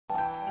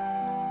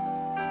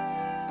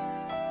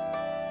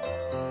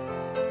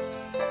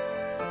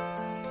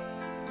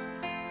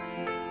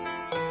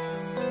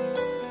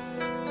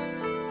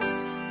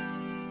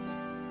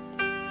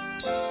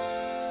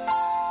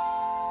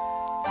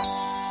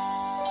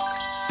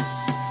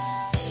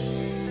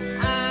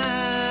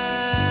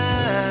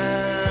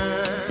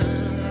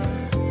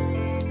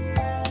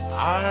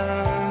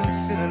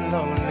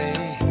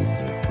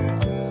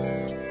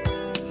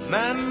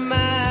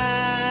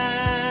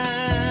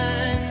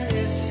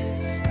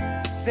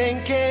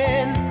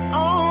thinking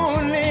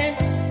only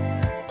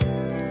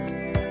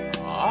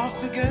of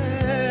the girl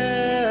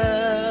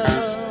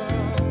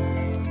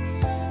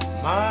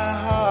my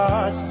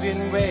heart's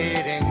been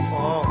waiting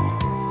for,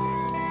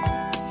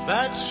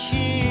 but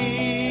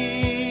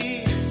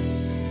she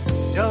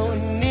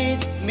don't need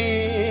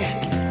me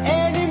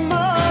anymore.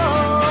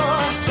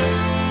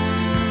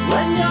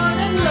 When you're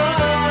in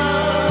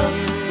love,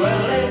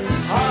 well,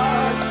 it's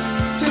hard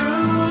to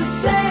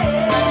say.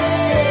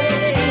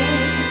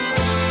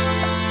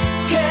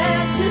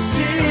 Can't you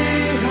see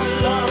her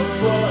love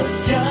was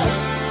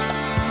just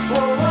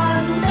for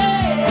one day?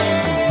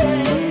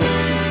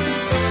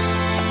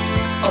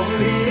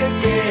 Only a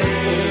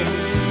game,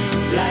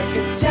 like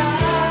a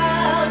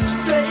child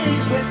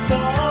plays with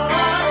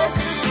toys.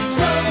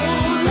 So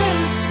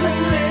listen,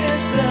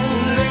 listen,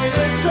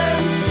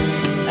 listen,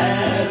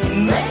 and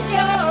make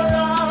your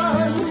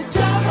own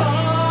choice.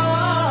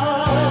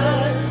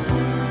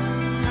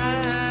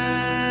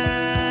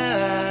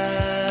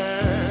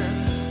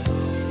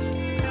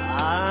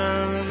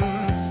 I'm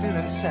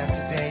feeling sad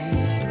today.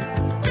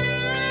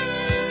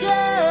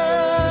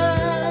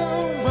 Girl,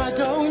 why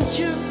don't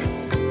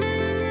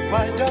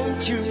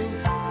you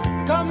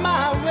come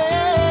my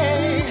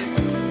way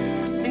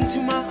into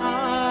my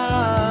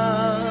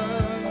arms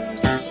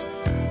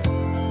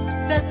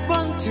that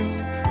want to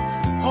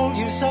hold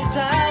you so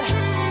tight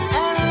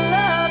and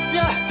love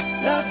you,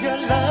 love you,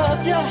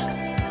 love you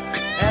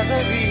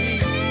every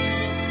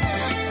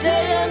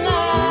day and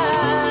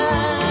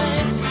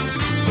night.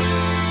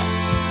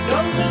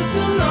 Don't live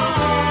too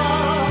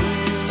long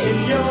in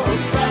your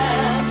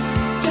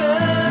fantasy.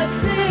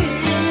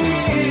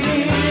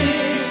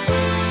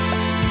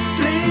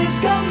 Please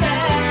come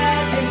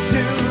back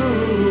into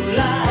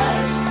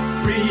life's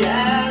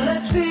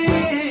reality.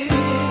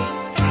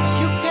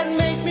 You can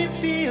make me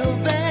feel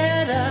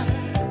better.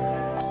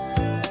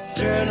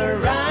 Turn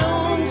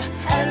around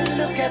and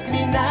look at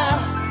me now.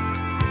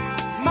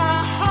 My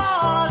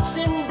heart's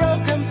in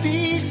broken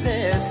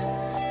pieces.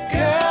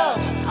 Girl,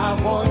 I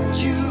want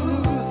you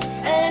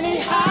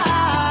anyhow.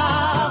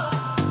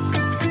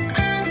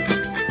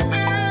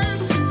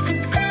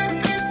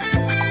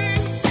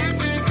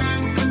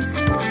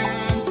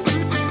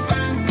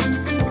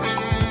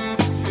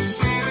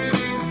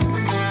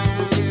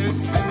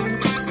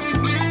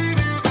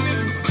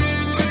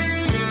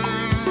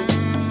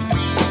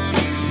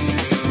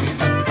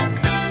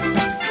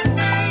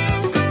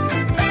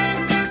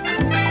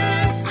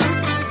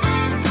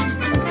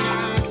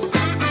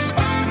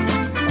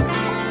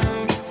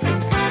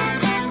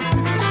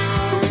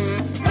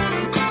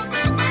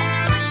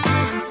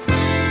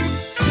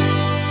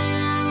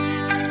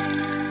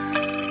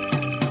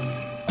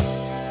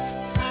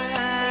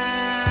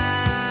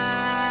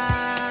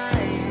 I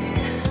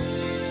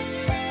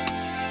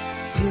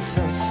feel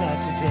so sad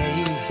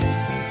today.